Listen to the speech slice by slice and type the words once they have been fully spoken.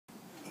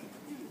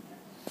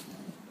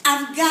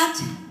I've got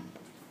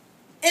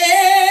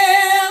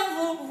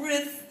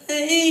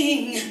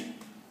everything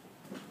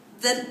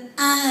that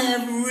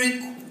I've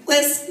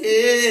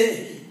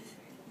requested,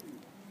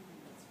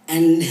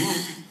 and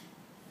I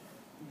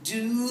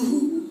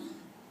do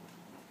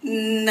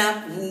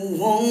not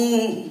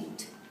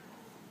want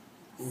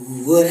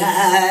what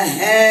I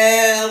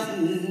have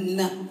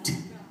not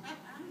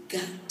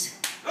got.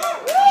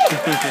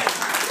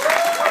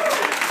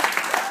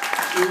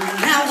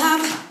 Now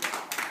I've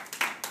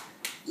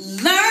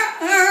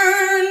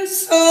learned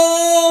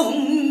so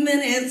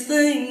many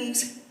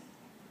things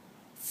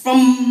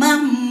from my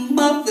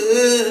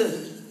mother.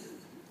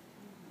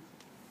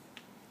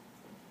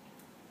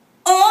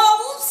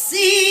 Oh,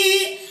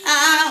 see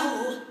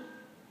how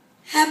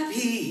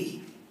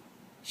happy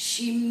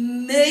she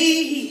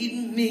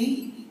made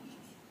me.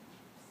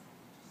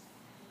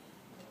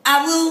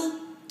 I will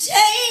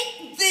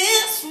take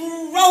this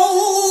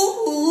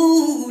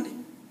road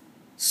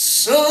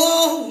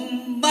so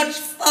much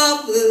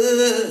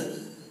farther,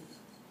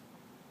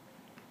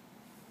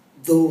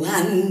 though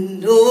I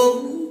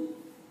know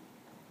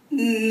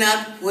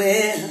not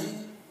where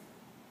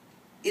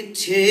it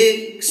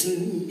takes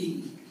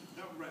me.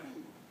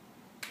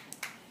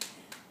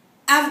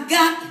 I've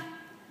got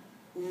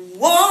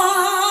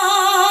water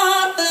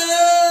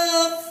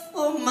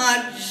for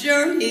my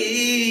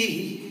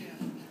journey.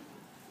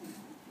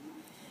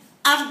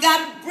 I've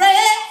got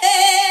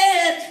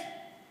bread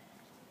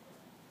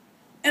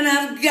and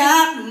I've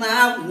got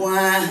my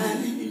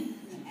wine.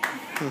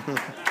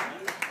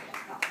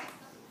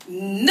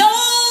 No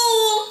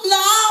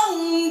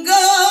longer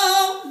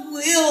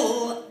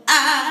will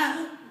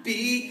I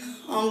be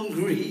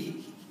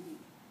hungry,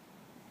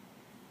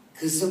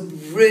 'cause the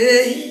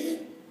bread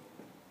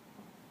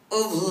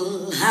of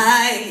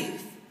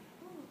life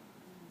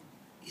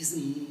is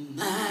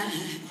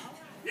mine.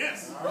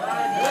 Yes.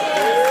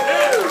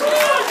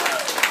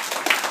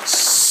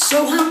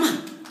 So I'm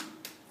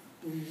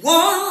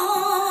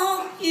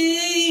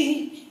walking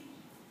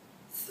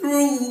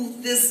through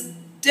this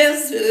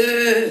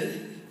desert,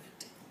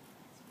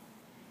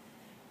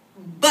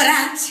 but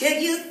I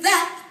tell you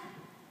that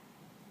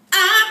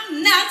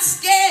I'm not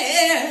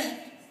scared,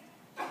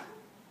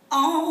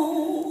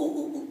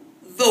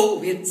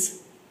 although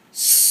it's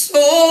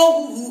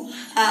so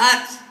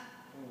hot.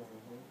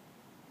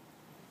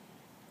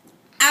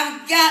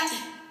 I've got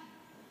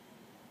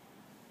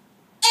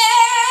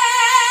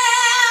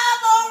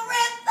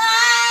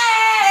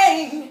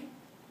everything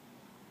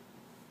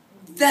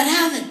that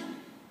I've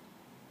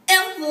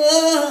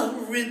ever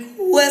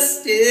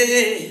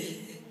requested,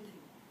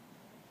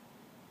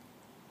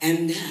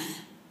 and I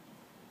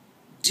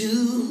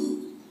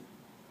do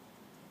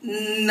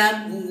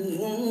not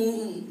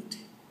want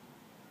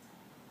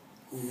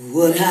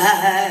what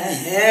I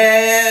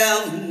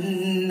have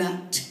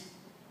not